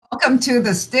Welcome to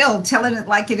the Still Telling It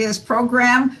Like It Is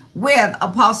program with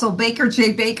Apostle Baker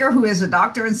J. Baker, who is a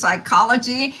doctor in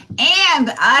psychology.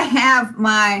 And I have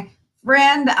my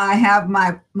friend, I have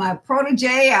my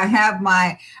protege, I have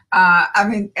my,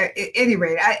 at any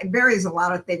rate, it varies a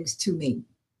lot of things to me.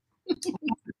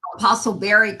 Apostle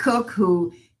Barry Cook,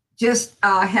 who just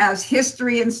has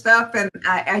history and stuff. And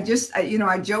I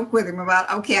joke with him about,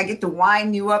 okay, I get to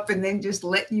wind you up and then just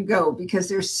let you go because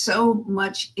there's so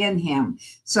much in him.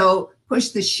 So push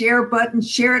the share button,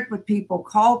 share it with people,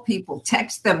 call people,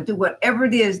 text them, do whatever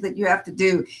it is that you have to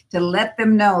do to let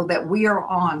them know that we are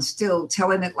on Still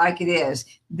Telling It Like It Is.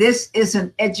 This is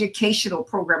an educational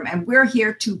program, and we're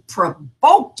here to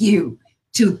provoke you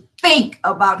to think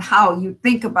about how you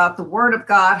think about the Word of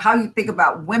God, how you think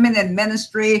about women in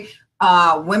ministry,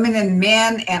 women and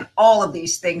men, and all of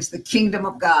these things, the kingdom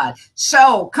of God.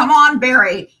 So come on,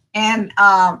 Barry, and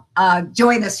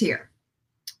join us here.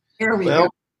 Here we go.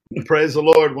 Praise the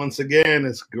Lord once again.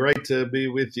 It's great to be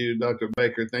with you, Dr.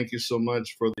 Baker. Thank you so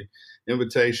much for the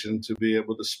invitation to be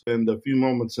able to spend a few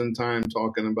moments in time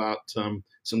talking about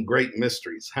some great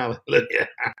mysteries. Hallelujah.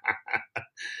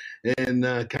 And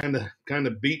kind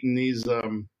of beating these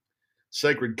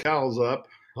sacred cows up.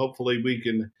 Hopefully we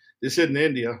can. This isn't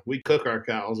India. We cook our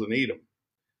cows and eat them.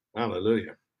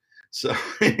 Hallelujah. So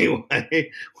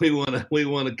anyway, we want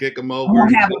to kick them over.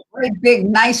 We'll have a very big,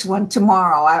 nice one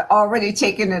tomorrow. I've already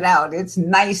taken it out. It's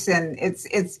nice and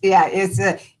it's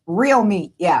a real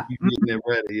meat. Yeah. Getting it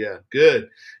ready. Yeah. Good.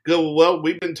 Well,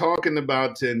 we've been talking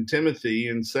about in Timothy,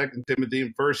 in 2 Timothy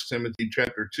and 1 Timothy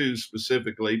chapter 2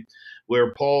 specifically,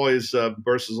 where Paul is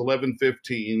verses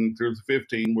 11-15 through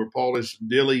 15, where Paul is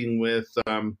dealing with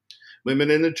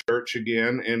women in the church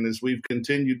again. And as we've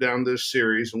continued down this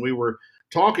series, and we were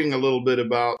talking a little bit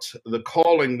about the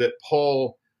calling that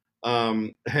Paul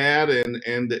had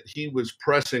and that he was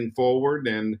pressing forward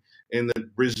and the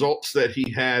results that he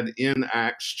had in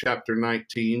Acts chapter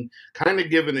 19, kind of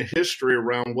giving a history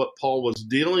around what Paul was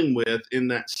dealing with in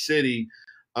that city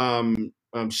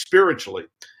spiritually.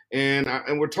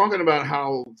 And we're talking about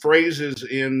how phrases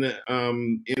in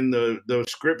the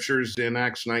scriptures in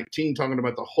Acts 19, talking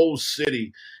about the whole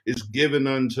city is given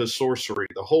unto sorcery.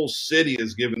 The whole city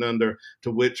is given under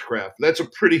to witchcraft. That's a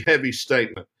pretty heavy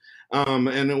statement.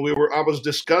 And I was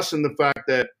discussing the fact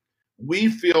that we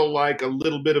feel like a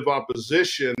little bit of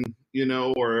opposition,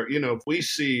 if we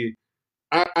see,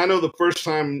 I know the first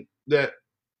time that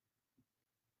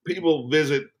people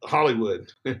visit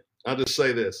Hollywood, I'll just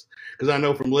say this, because I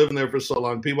know from living there for so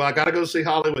long, people, I got to go see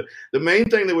Hollywood. The main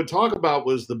thing they would talk about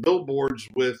was the billboards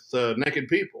with naked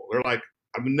people. They're like,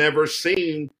 I've never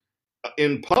seen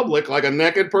in public like a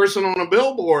naked person on a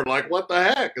billboard. Like, what the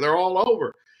heck? They're all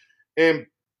over. And,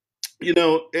 and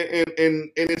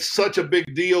it's such a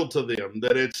big deal to them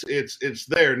that it's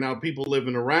there. Now, people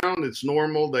living around, it's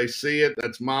normal. They see it.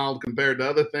 That's mild compared to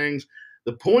other things.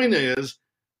 The point is,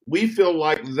 we feel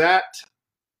like that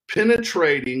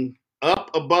penetrating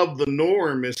up above the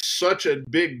norm is such a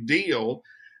big deal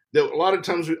that a lot of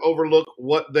times we overlook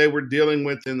what they were dealing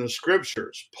with in the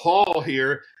scriptures. Paul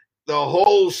here, the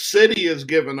whole city is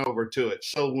given over to it.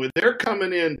 So when they're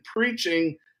coming in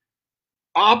preaching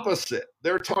opposite,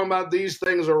 they're talking about these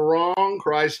things are wrong.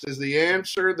 Christ is the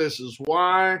answer. This is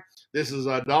why. This is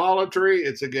idolatry.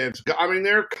 It's against God. I mean,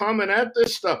 they're coming at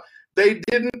this stuff. They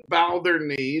didn't bow their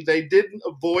knee. They didn't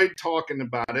avoid talking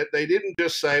about it. They didn't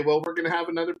just say, well, we're going to have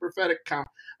another prophetic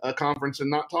conference and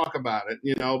not talk about it,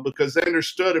 because they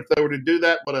understood if they were to do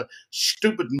that, what a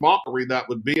stupid mockery that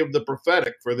would be of the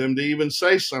prophetic for them to even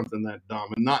say something that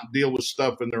dumb and not deal with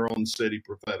stuff in their own city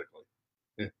prophetically.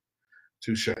 Yeah.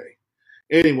 Touche.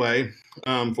 Anyway,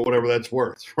 for whatever that's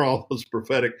worth, for all those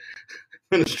prophetic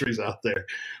ministries out there.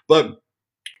 But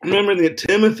remember that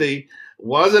Timothy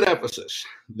was at Ephesus.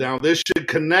 Now, this should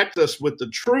connect us with the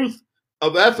truth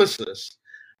of Ephesus,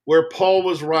 where Paul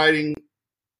was writing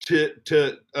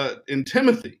in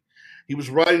Timothy. He was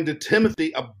writing to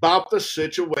Timothy about the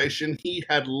situation he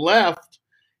had left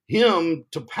him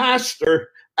to pastor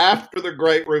after the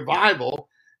great revival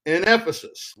in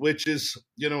Ephesus, which is,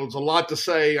 it's a lot to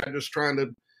say. I'm just trying to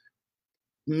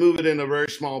move it in a very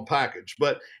small package.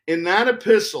 But in that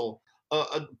epistle,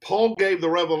 Paul gave the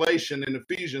revelation in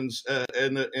Ephesians,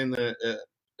 in the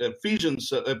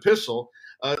Ephesians epistle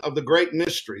of the great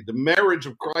mystery, the marriage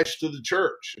of Christ to the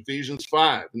church, Ephesians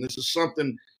 5. And this is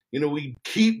something, we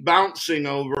keep bouncing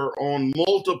over on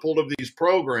multiple of these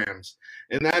programs.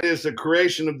 And that is the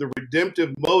creation of the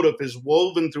redemptive motive is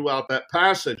woven throughout that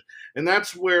passage. And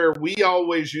that's where we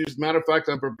always use, matter of fact,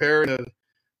 I'm preparing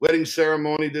wedding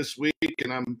ceremony this week,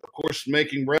 and I'm, of course,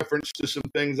 making reference to some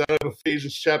things out of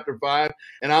Ephesians chapter 5.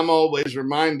 And I'm always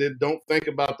reminded, don't think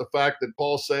about the fact that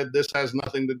Paul said this has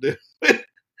nothing to do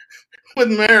with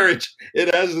marriage.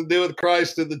 It has to do with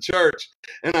Christ and the church.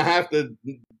 And I have to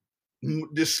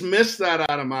dismiss that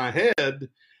out of my head.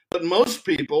 But most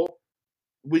people,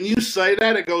 when you say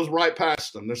that, it goes right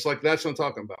past them. It's like, that's not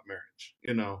talking about marriage,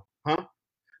 huh?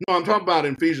 No, I'm talking about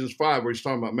in Ephesians 5 where he's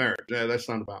talking about marriage. Yeah, that's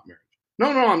not about marriage.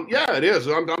 No, yeah, it is.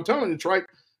 I'm telling you, it's right.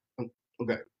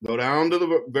 Okay, go down to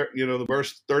the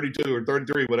verse 32 or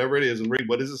 33, whatever it is, and read.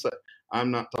 What does it say? I'm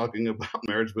not talking about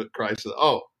marriage, but Christ said,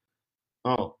 oh.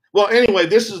 Well, anyway,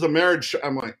 this is the marriage.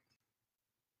 I'm like,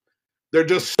 they're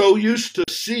just so used to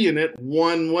seeing it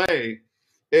one way.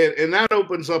 And that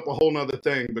opens up a whole nother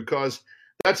thing, because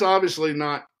that's obviously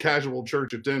not casual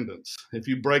church attendance. If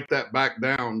you break that back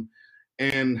down,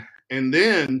 and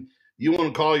then you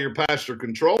want to call your pastor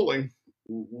controlling,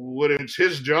 when it's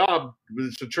his job,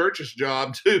 it's the church's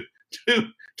job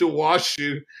to wash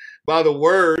you by the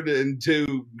word and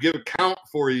to give account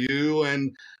for you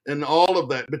and all of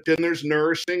that. But then there's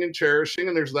nourishing and cherishing,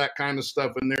 and there's that kind of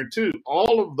stuff in there too.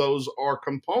 All of those are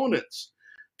components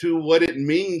to what it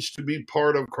means to be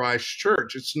part of Christ's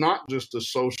church. It's not just a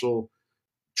social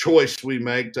choice we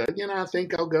make to, I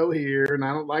think I'll go here and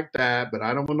I don't like that, but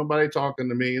I don't want nobody talking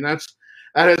to me. And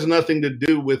that has nothing to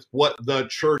do with what the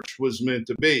church was meant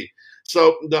to be.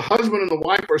 So the husband and the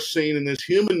wife are seen in this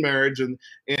human marriage, and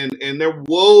they're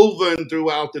woven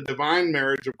throughout the divine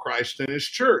marriage of Christ and his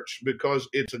church, because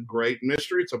it's a great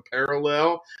mystery. It's a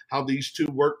parallel how these two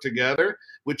work together,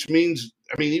 which means,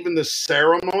 even the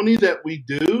ceremony that we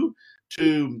do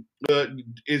do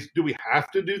we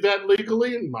have to do that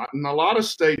legally? In a lot of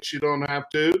states, you don't have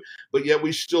to, but yet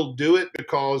we still do it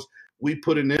because we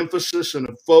put an emphasis and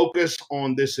a focus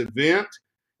on this event.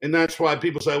 And that's why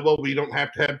people say, well, we don't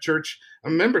have to have church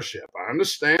membership. I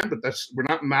understand, but we're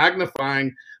not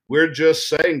magnifying. We're just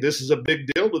saying this is a big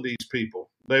deal to these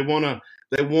people. They want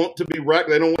to be right.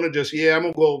 They don't want to just, I'm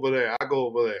going to go over there. I go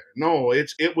over there. No,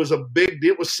 it was a big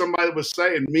deal. It was somebody that was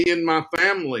saying, me and my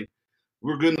family,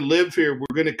 we're going to live here.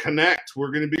 We're going to connect. We're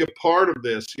going to be a part of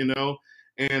this,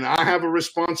 and I have a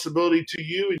responsibility to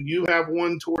you and you have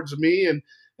one towards me, and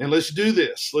let's do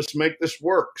this. Let's make this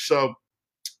work. So,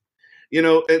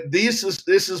 this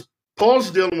is Paul's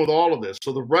dealing with all of this.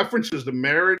 So the references to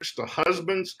marriage, to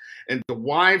husbands and to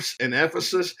wives in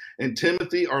Ephesus and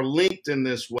Timothy are linked in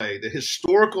this way. The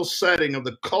historical setting of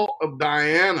the cult of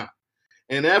Diana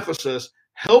in Ephesus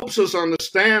helps us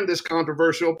understand this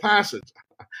controversial passage.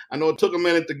 I know it took a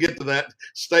minute to get to that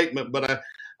statement, but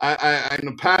I in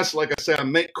the past, like I said, I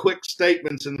make quick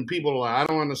statements and people are like, I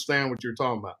don't understand what you're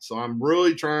talking about. So I'm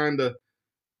really trying to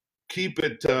keep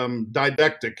it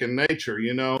didactic in nature,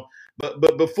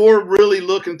 But before really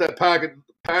looking at that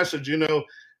passage,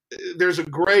 there's a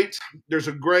great.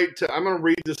 I'm going to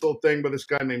read this little thing by this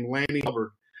guy named Lanny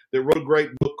Hubbard that wrote a great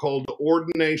book called The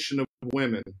Ordination of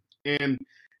Women, and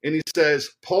he says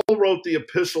Paul wrote the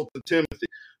epistle to Timothy,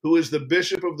 who is the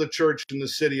bishop of the church in the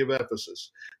city of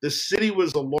Ephesus. The city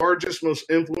was the largest, most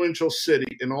influential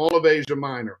city in all of Asia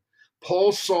Minor.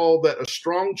 Paul saw that a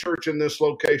strong church in this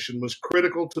location was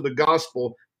critical to the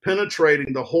gospel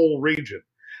penetrating the whole region.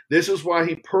 This is why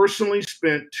he personally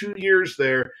spent 2 years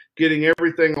there, getting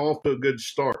everything off to a good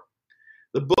start.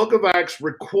 The book of Acts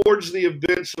records the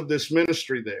events of this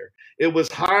ministry there. It was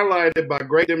highlighted by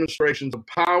great demonstrations of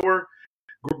power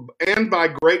and by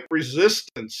great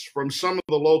resistance from some of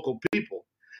the local people.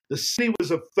 The city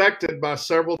was affected by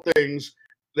several things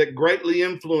that greatly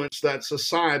influenced that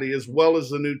society as well as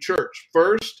the new church.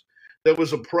 First, there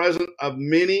was a presence of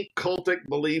many cultic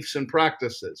beliefs and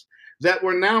practices that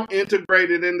were now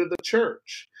integrated into the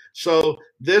church. So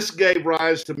this gave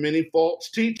rise to many false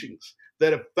teachings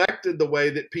that affected the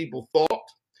way that people thought,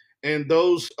 and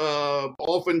those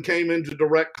often came into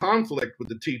direct conflict with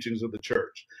the teachings of the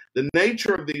church. The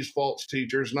nature of these false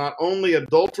teachers not only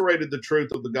adulterated the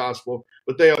truth of the gospel,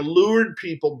 but they allured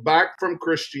people back from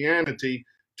Christianity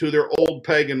to their old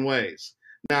pagan ways.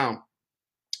 Now,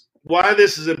 why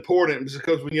this is important is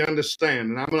because when you understand,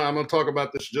 and I'm going to talk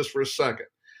about this just for a second.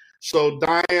 So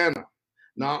Diana,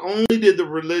 not only did the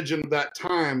religion of that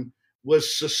time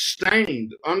was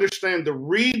sustained, understand the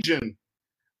region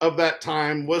of that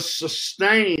time was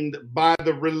sustained by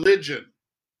the religion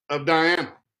of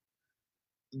Diana.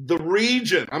 The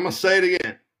region, I'm going to say it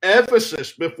again,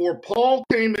 Ephesus, before Paul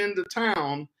came into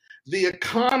town, the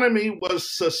economy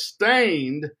was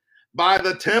sustained by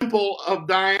the temple of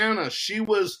Diana. She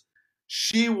was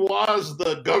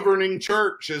the governing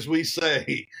church, as we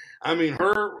say.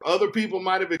 Other people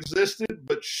might have existed,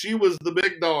 but she was the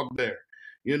big dog there.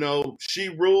 You know, she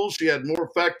ruled. She had more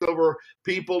effect over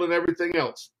people and everything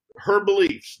else. Her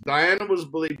beliefs. Diana was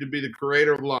believed to be the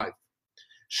creator of life.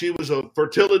 She was a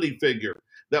fertility figure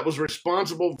that was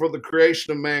responsible for the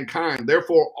creation of mankind.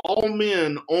 Therefore, all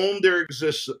men owed their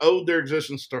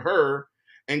existence to her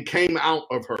and came out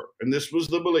of her. And this was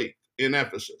the belief in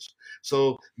Ephesus.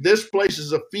 So this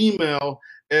places a female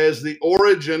as the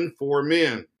origin for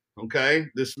men. Okay,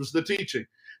 this was the teaching.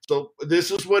 So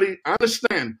this is what he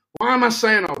understand. Why am I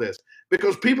saying all this?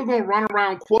 Because people are going to run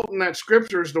around quoting that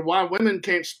scripture as to why women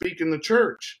can't speak in the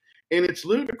church. And it's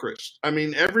ludicrous. I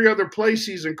mean, every other place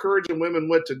he's encouraging women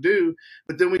what to do,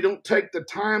 but then we don't take the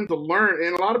time to learn.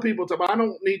 And a lot of people say, well, I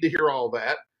don't need to hear all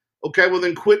that. Okay, well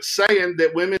then quit saying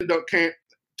that women can't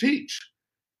teach,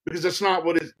 because that's not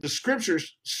what the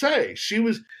scriptures say. She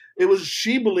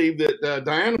believed that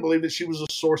Diana believed that she was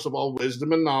a source of all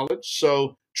wisdom and knowledge.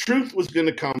 So truth was going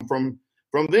to come from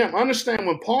them. Understand,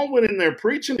 when Paul went in there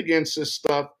preaching against this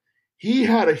stuff, he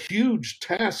had a huge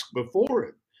task before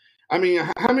him. I mean,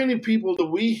 how many people do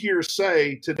we hear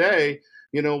say today,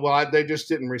 you know, well, they just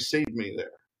didn't receive me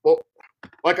there? Well,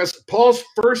 like I said, Paul's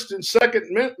first and second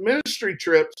missionary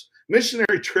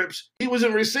trips, he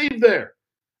wasn't received there.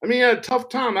 I mean, he had a tough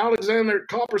time. Alexander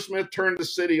Coppersmith turned the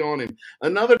city on him.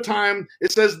 Another time,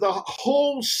 it says the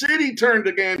whole city turned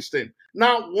against him.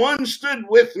 Not one stood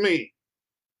with me.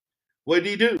 What did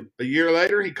he do? A year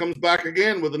later, he comes back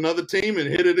again with another team and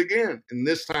hit it again. And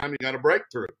this time, he got a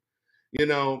breakthrough. You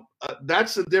know,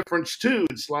 that's the difference too.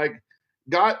 It's like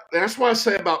God, that's why I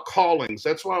say about callings.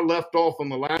 That's why I left off on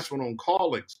the last one on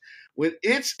callings. When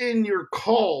it's in your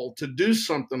call to do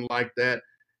something like that,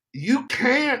 you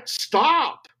can't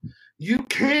stop. You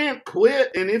can't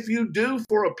quit. And if you do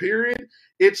for a period,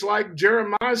 it's like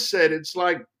Jeremiah said, it's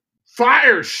like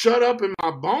fire shut up in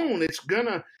my bone.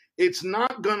 It's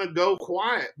not gonna go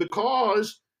quiet,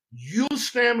 because you'll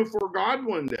stand before God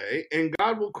one day and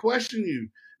God will question you,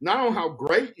 not on how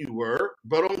great you were,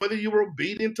 but on whether you were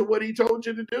obedient to what he told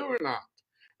you to do or not.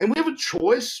 And we have a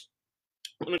choice.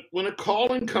 When a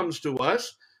calling comes to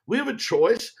us, we have a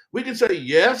choice. We can say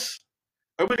yes,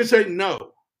 or we can say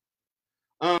no.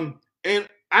 And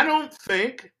I don't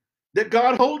think that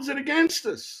God holds it against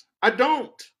us. I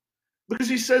don't. Because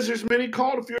he says there's many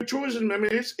called, if you're chosen. I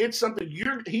mean, it's something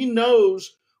he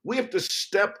knows we have to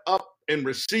step up and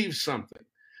receive something.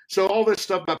 So all this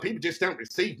stuff about people just don't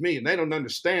receive me and they don't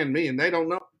understand me and they don't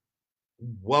know.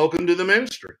 Welcome to the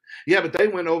ministry. Yeah, but they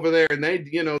went over there and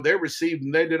they received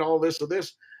and they did all this or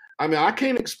this. I mean, I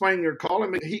can't explain your call. I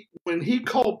mean, when he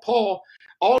called Paul,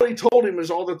 all he told him is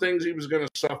all the things he was going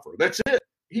to suffer. That's it.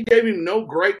 He gave him no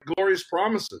great, glorious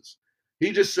promises.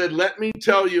 He just said, let me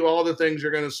tell you all the things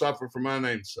you're going to suffer for my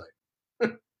name's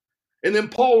sake. And then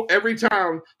Paul, every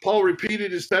time Paul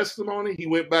repeated his testimony, he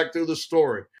went back through the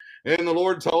story. And the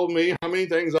Lord told me how many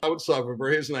things I would suffer for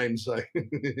his name's sake.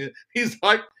 He's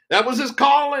like, that was his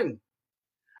calling.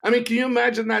 I mean, can you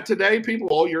imagine that today? People,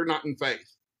 oh, you're not in faith.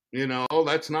 You know, oh,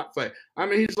 that's not faith. I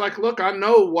mean, he's like, look, I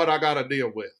know what I got to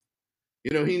deal with.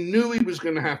 You know, he knew he was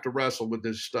going to have to wrestle with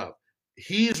this stuff.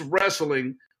 He's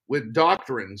wrestling with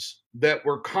doctrines that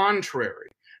were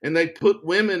contrary, and they put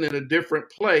women in a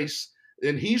different place.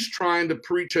 And he's trying to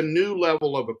preach a new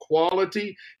level of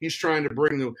equality. He's trying to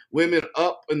bring the women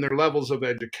up in their levels of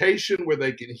education where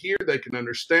they can hear, they can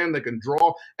understand, they can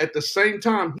draw. At the same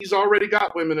time, he's already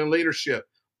got women in leadership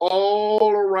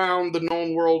all around the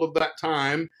known world of that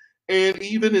time. And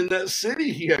even in that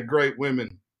city, he had great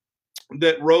women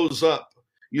that rose up,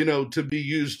 you know, to be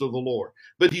used of the Lord.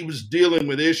 But he was dealing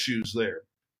with issues there.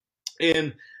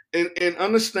 And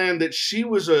understand that she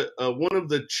was one of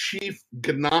the chief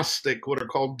Gnostic, what are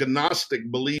called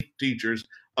Gnostic belief teachers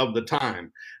of the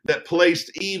time, that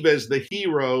placed Eve as the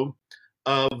hero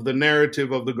of the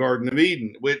narrative of the Garden of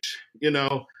Eden, which,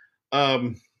 that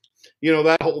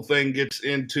whole thing gets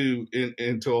into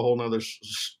a whole nother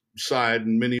side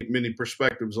and many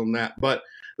perspectives on that. But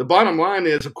the bottom line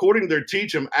is, according to their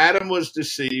teaching, Adam was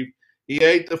deceived. He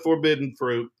ate the forbidden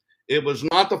fruit. It was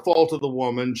not the fault of the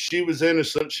woman. She was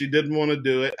innocent. She didn't want to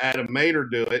do it. Adam made her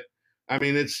do it. I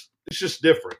mean, it's just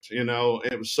different, you know.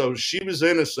 So she was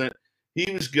innocent. He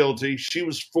was guilty. She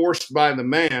was forced by the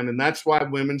man, and that's why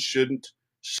women shouldn't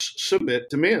submit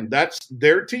to men. That's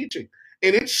their teaching.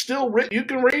 And it's still written. You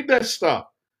can read that stuff.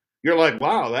 You're like,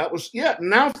 wow, that was, yeah.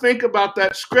 Now think about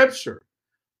that scripture.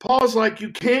 Paul's like, you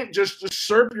can't just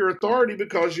usurp your authority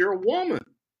because you're a woman.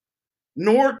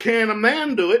 Nor can a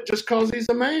man do it just because he's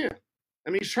a man. I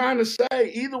mean, he's trying to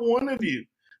say, either one of you,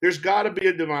 there's got to be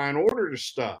a divine order to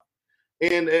stuff.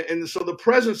 And so the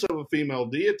presence of a female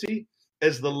deity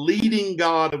as the leading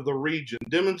god of the region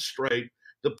demonstrate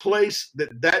the place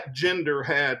that that gender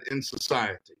had in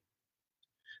society.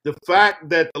 The fact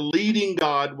that the leading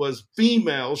god was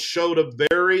females showed a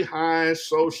very high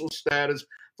social status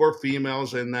for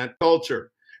females in that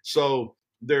culture. So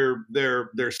their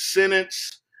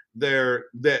senates,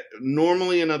 that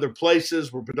normally in other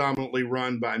places were predominantly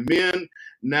run by men,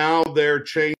 now they're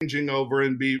changing over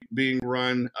and being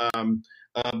run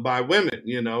by women.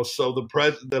 So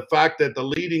the fact that the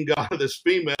leading god is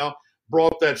female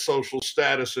brought that social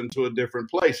status into a different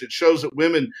place. It shows that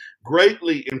women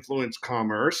greatly influence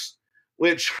commerce,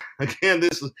 which again,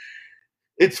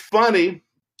 it's funny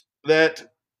that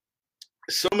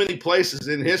so many places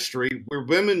in history where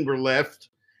women were left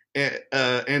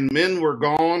and men were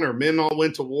gone, or men all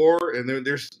went to war. And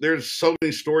there's so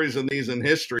many stories in these in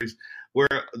histories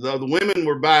where the women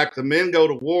were back, the men go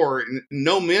to war, and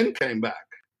no men came back.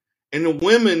 And the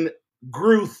women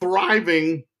grew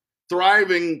thriving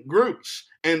groups.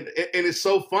 And it's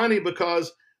so funny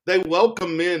because they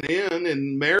welcome men in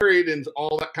and married and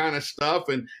all that kind of stuff.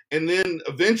 And then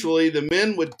eventually the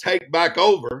men would take back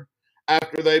over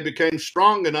after they became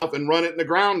strong enough and run it in the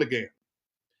ground again.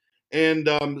 And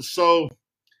so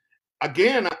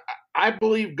again, I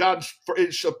believe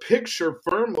it's a picture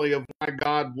firmly of why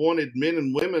God wanted men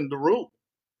and women to rule.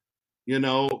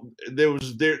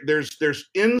 There's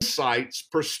insights,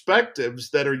 perspectives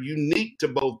that are unique to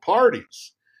both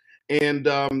parties, and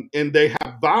they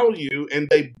have value, and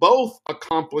they both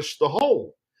accomplish the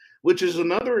whole, which is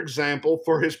another example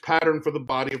for his pattern for the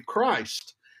body of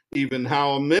Christ. Even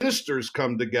how ministers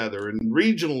come together and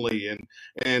regionally,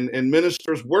 and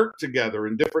ministers work together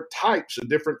in different types and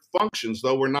different functions.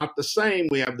 Though we're not the same,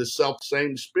 we have the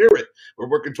same spirit. We're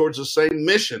working towards the same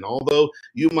mission. Although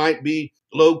you might be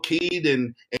low-keyed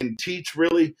and teach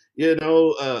really,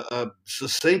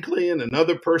 succinctly, and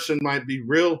another person might be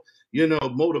real,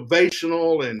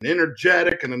 motivational and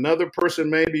energetic, and another person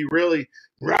may be really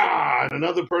rah, and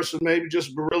another person maybe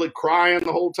just really crying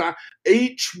the whole time.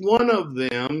 Each one of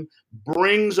them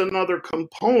brings another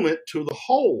component to the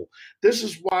whole. This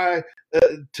is why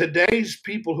today's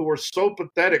people who are so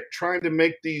pathetic, trying to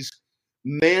make these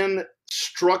men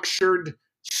structured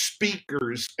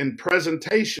speakers and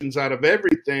presentations out of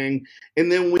everything,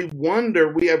 and then we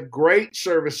wonder, we have great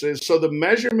services, so the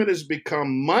measurement has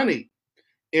become money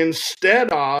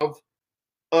instead of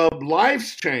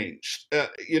lives changed.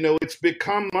 It's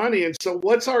become money. And so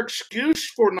what's our excuse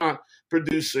for not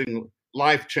producing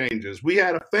life changes? We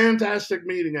had a fantastic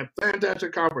meeting, a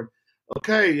fantastic conference.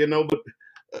 Okay, but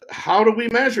how do we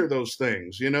measure those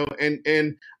things?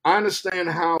 And I understand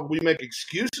how we make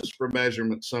excuses for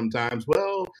measurement sometimes.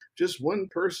 Well, just one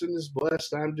person is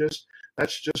blessed.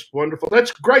 That's just wonderful.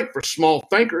 That's great for small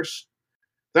thinkers.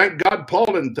 Thank God Paul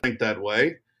didn't think that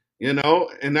way. And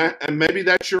maybe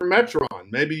that's your metron.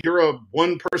 Maybe you're a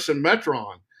one-person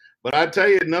metron. But I tell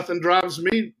you, nothing drives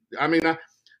me. I mean, I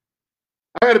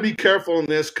got to be careful in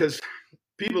this because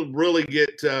people really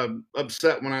get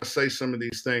upset when I say some of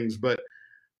these things. But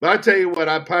I tell you what,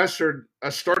 I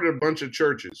started a bunch of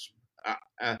churches.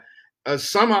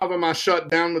 Some of them I shut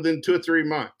down within 2 or 3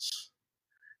 months.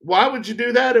 Why would you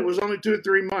do that? It was only 2 or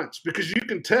 3 months, because you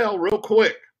can tell real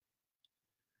quick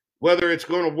whether it's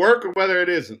going to work or whether it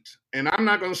isn't. And I'm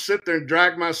not going to sit there and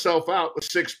drag myself out with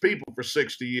 6 people for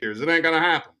 60 years. It ain't going to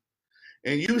happen.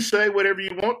 And you say whatever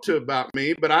you want to about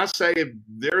me, but I say, if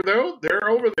they're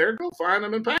over there, go find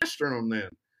them and pastor them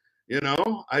then.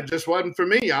 I just wasn't for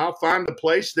me. I'll find a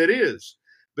place that is,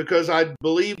 because I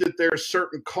believe that there are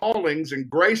certain callings and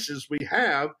graces we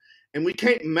have, and we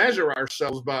can't measure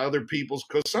ourselves by other people's,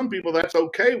 because some people that's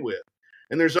okay with.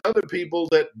 And there's other people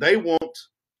that they want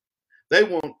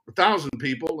 1,000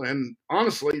 people, and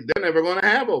honestly, they're never going to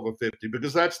have over 50,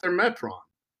 because that's their metron.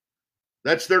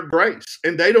 That's their grace.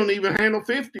 And they don't even handle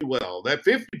 50 well. That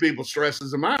 50 people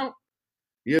stresses them out.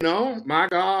 My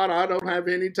God, I don't have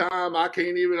any time. I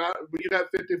can't even, you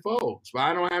got 50 folks, but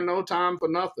I don't have no time for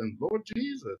nothing. Lord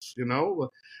Jesus, and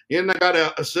I got an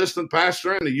assistant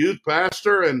pastor and a youth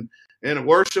pastor and a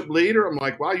worship leader. I'm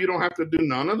like, wow, you don't have to do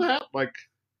none of that? Like,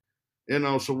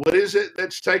 so what is it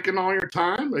that's taking all your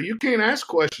time? You can't ask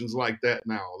questions like that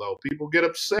now, though. People get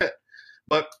upset.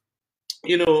 But,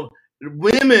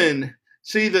 women,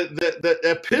 see, the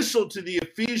epistle to the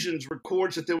Ephesians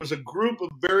records that there was a group of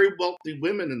very wealthy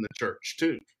women in the church,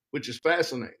 too, which is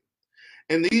fascinating.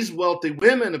 And these wealthy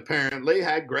women apparently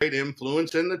had great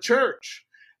influence in the church.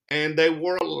 And they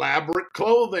wore elaborate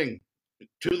clothing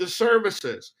to the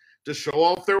services to show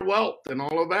off their wealth and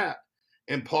all of that.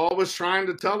 And Paul was trying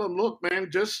to tell them, look, man,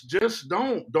 just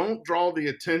don't draw the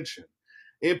attention.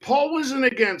 And Paul wasn't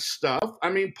against stuff.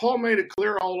 I mean, Paul made it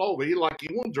clear all over. He like,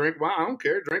 you want to drink wine? I don't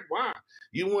care. Drink wine.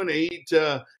 You want to eat?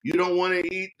 You don't want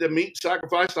to eat the meat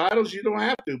sacrificed to idols? You don't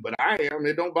have to. But I am.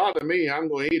 It don't bother me. I'm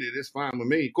going to eat it. It's fine with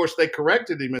me. Of course, they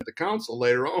corrected him at the council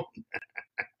later on,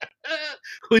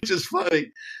 which is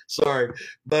funny. Sorry,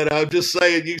 but I'm just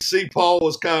saying. You see, Paul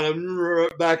was kind of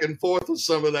back and forth with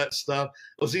some of that stuff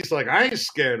because he's like, I ain't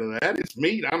scared of that. It's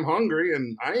meat. I'm hungry,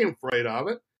 and I ain't afraid of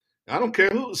it. I don't care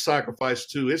who it's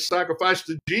sacrificed to. It's sacrificed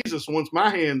to Jesus once my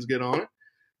hands get on it.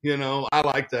 I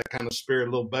like that kind of spirit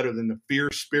a little better than the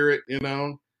fear spirit,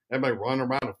 Everybody running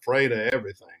around afraid of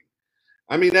everything.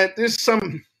 I mean, the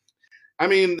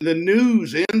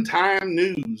news, end time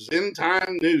news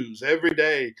every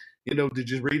day. Did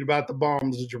you read about the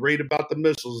bombs? Did you read about the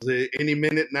missiles any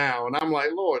minute now? And I'm like,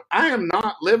 Lord, I am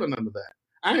not living under that.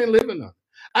 I ain't living under it.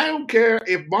 I don't care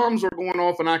if bombs are going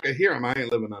off and I can hear them. I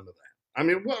ain't living under that. I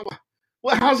mean,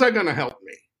 how's that going to help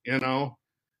me?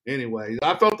 Anyway,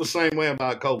 I felt the same way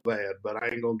about COVID, but I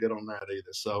ain't going to get on that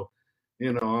either. So,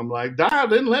 I'm like, die,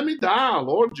 then let me die,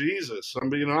 Lord Jesus. I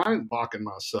ain't locking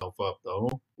myself up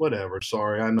though. Whatever.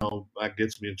 Sorry. I know that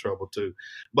gets me in trouble too.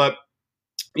 But,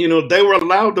 they were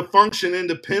allowed to function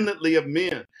independently of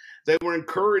men. They were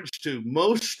encouraged to.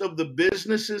 Most of the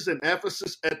businesses in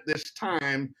Ephesus at this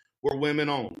time were women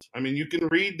owned. I mean, you can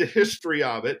read the history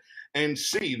of it and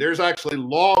see there's actually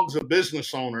logs of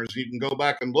business owners you can go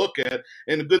back and look at,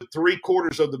 and a good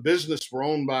 3/4 of the business were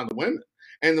owned by the women.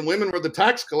 And the women were the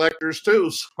tax collectors too.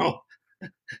 So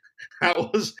that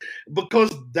was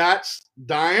because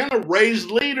Diana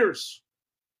raised leaders.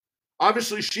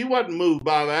 Obviously, she wasn't moved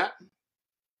by that.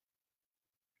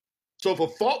 So if a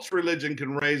false religion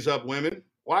can raise up women,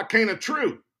 why can't a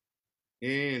true?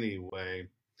 Anyway,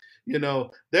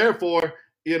 therefore,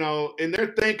 and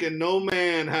they're thinking no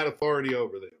man had authority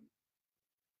over them.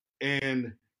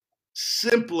 And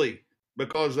simply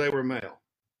because they were male.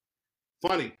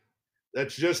 Funny.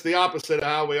 That's just the opposite of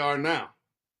how we are now.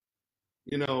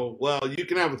 Well, you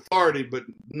can have authority, but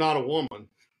not a woman.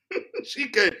 she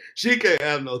can't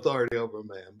have no authority over a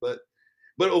man. But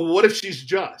what if she's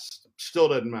just? Still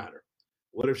doesn't matter.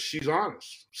 What if she's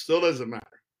honest? Still doesn't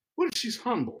matter. What if she's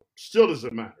humble? Still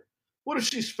doesn't matter. What if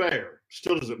she's fair?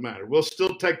 Still doesn't matter. We'll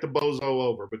still take the bozo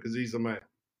over because he's a man.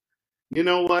 You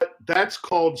know what? That's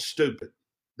called stupid.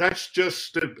 That's just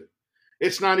stupid.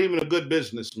 It's not even a good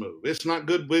business move. It's not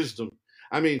good wisdom.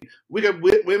 I mean, we got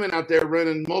women out there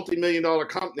running multi-million-dollar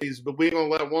companies, but we ain't gonna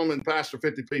let a woman pastor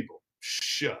 50 people.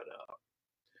 Shut up.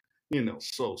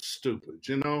 So stupid.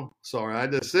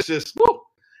 Sorry, it's just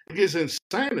it gives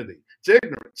insanity. It's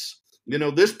ignorance.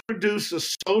 This produced a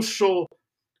social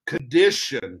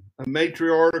condition, a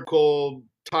matriarchal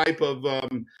type of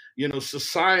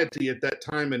society at that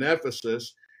time in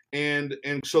Ephesus, and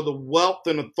so the wealth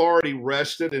and authority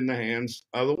rested in the hands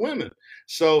of the women.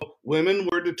 So women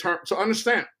were determined. So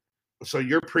understand. So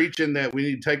you're preaching that we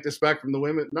need to take this back from the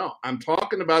women? No, I'm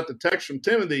talking about the text from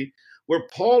Timothy where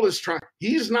Paul is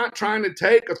he's not trying to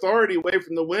take authority away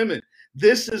from the women.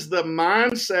 This is the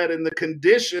mindset and the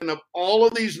condition of all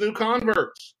of these new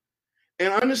converts.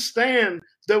 And understand,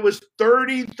 there was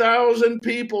 30,000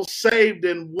 people saved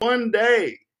in one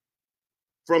day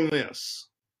from this.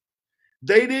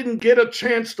 They didn't get a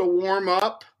chance to warm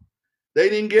up. They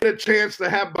didn't get a chance to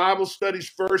have Bible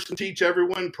studies first and teach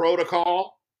everyone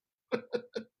protocol.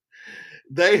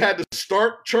 They had to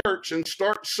start church and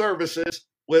start services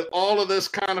with all of this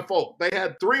kind of folk. They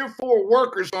had 3 or 4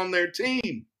 workers on their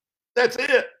team. That's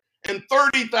it. And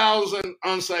 30,000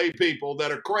 unsaved people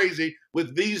that are crazy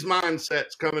with these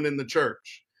mindsets coming in the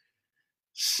church.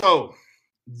 So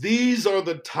these are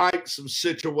the types of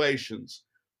situations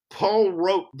Paul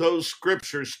wrote those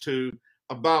scriptures to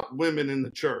about women in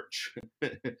the church.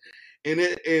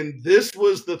 and this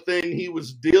was the thing he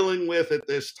was dealing with at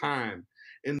this time.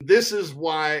 And this is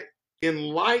why, in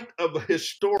light of the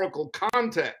historical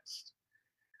context,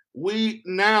 we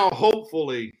now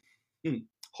hopefully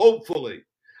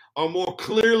more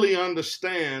clearly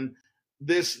understand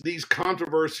these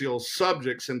controversial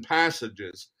subjects and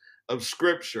passages of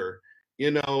Scripture,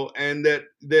 and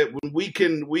that when we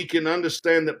can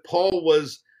understand that Paul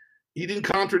he didn't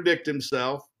contradict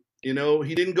himself, he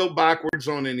didn't go backwards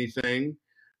on anything.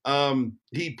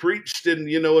 He preached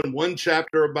in one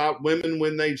chapter about women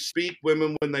when they speak,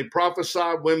 women when they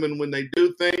prophesy, women when they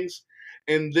do things,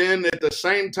 and then at the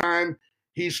same time,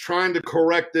 he's trying to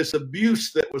correct this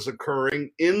abuse that was occurring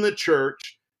in the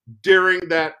church during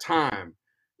that time.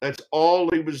 That's all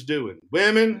he was doing.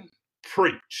 Women,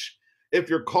 preach. If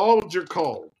you're called, you're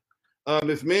called.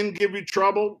 If men give you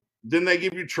trouble, then they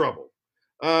give you trouble.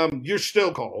 You're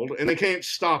still called, and they can't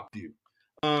stop you.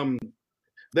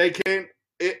 They can't.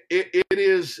 It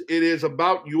is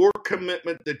about your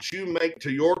commitment that you make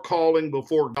to your calling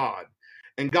before God.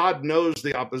 And God knows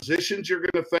the oppositions you're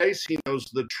going to face. He knows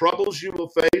the troubles you will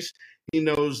face. He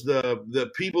knows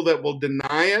the people that will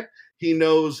deny it. He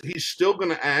knows He's still going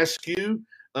to ask you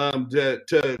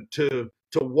to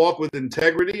walk with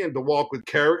integrity and to walk with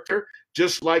character,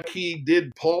 just like He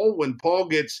did Paul when Paul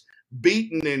gets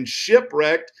beaten and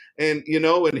shipwrecked, and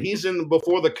and he's in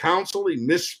before the council. He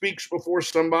misspeaks before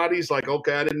somebody. He's like,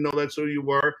 okay, I didn't know that's who you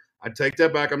were. I take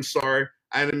that back. I'm sorry.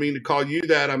 I didn't mean to call you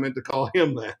that. I meant to call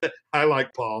him that. I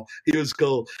like Paul. He was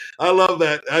cool. I love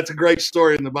that. That's a great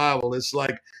story in the Bible. It's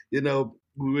like,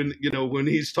 when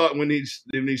he's taught, when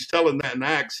he's telling that in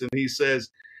Acts, and he says,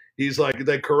 he's like,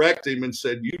 they correct him and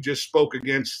said, you just spoke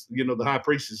against, the high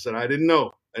priest. He said, I didn't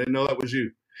know that was you.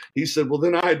 He said, well,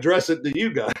 then I address it to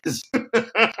you guys.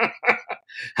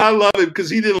 I love him because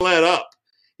he didn't let up.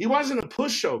 He wasn't a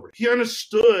pushover. He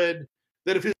understood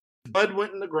that if his blood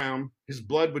went in the ground, his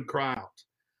blood would cry out.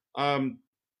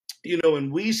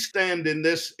 And we stand in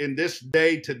this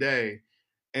day today.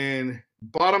 And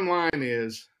bottom line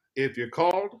is, if you're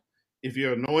called, if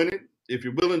you're anointed, if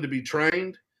you're willing to be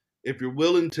trained, if you're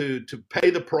willing to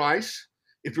pay the price,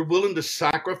 if you're willing to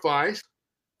sacrifice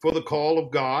for the call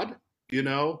of God,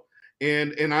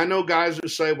 and I know guys who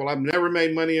say, well, I've never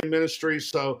made money in ministry.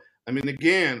 So,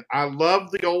 again, I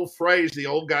love the old phrase the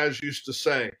old guys used to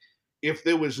say, if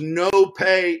there was no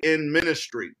pay in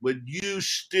ministry, would you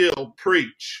still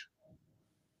preach?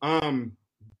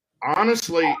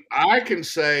 Honestly, I can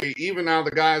say, even now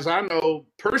the guys I know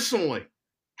personally,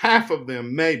 half of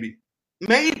them,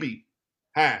 maybe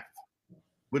half,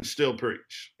 would still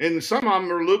preach. And some of them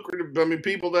are lucrative.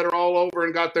 People that are all over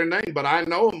and got their name, but I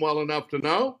know them well enough to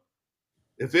know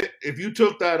if you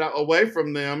took that away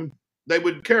from them, they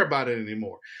wouldn't care about it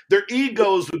anymore. Their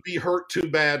egos would be hurt too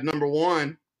bad, number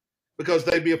one, because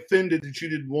they'd be offended that you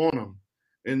didn't want them.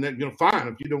 And then, fine,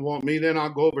 if you don't want me, then I'll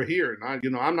go over here.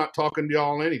 And I'm not talking to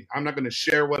y'all any. I'm not going to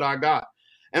share what I got.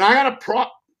 And I got a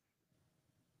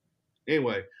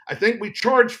Anyway, I think we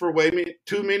charge for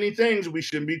too many things we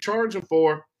shouldn't be charging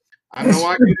for. I know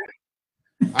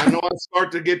I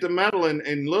start to get the metal,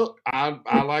 and look,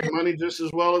 I like money just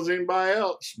as well as anybody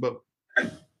else, but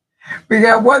we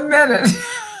got 1 minute.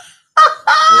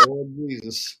 Lord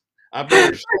Jesus, I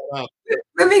better shut up.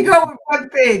 Let me go with one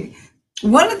thing.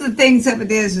 One of the things of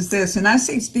it is this, and I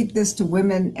speak this to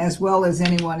women as well as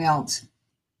anyone else.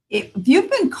 If you've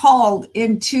been called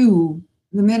into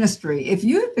the ministry, if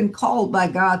you've been called by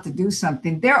God to do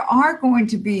something, there are going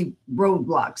to be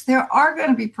roadblocks. There are going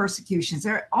to be persecutions.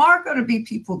 There are going to be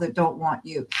people that don't want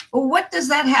you. But what does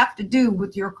that have to do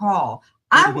with your call?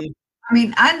 I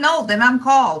know that I'm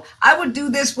called. I would do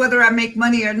this whether I make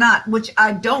money or not, which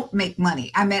I don't make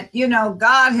money.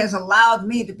 God has allowed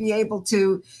me to be able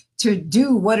to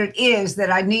do what it is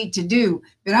that I need to do,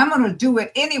 but I'm going to do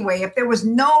it anyway. If there was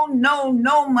no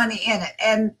money in it,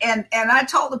 and I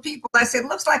told the people, I said,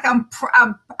 looks like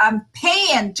I'm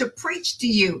paying to preach to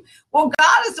you. Well,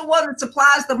 God is the one that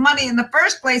supplies the money in the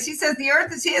first place. He says the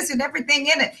earth is His and everything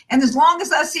in it. And as long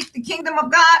as I seek the kingdom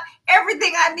of God,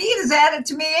 everything I need is added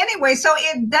to me anyway. So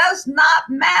it does not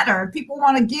matter. If people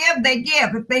want to give, they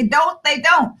give. If they don't, they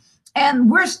don't.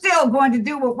 And we're still going to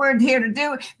do what we're here to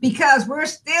do, because we're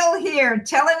still here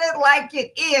telling it like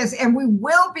it is. And we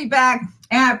will be back.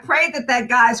 And I pray that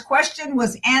guy's question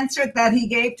was answered that he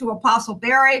gave to Apostle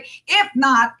Barry. If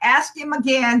not, ask him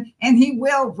again and he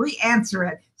will re-answer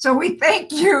it. So we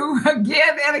thank you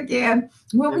again and again.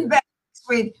 We'll be back next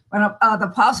week when the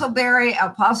Apostle Barry,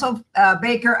 Apostle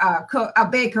Baker,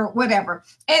 whatever.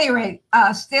 Anyway,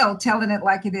 still telling it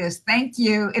like it is. Thank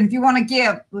you. And if you want to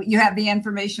give, you have the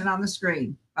information on the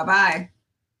screen. Bye-bye.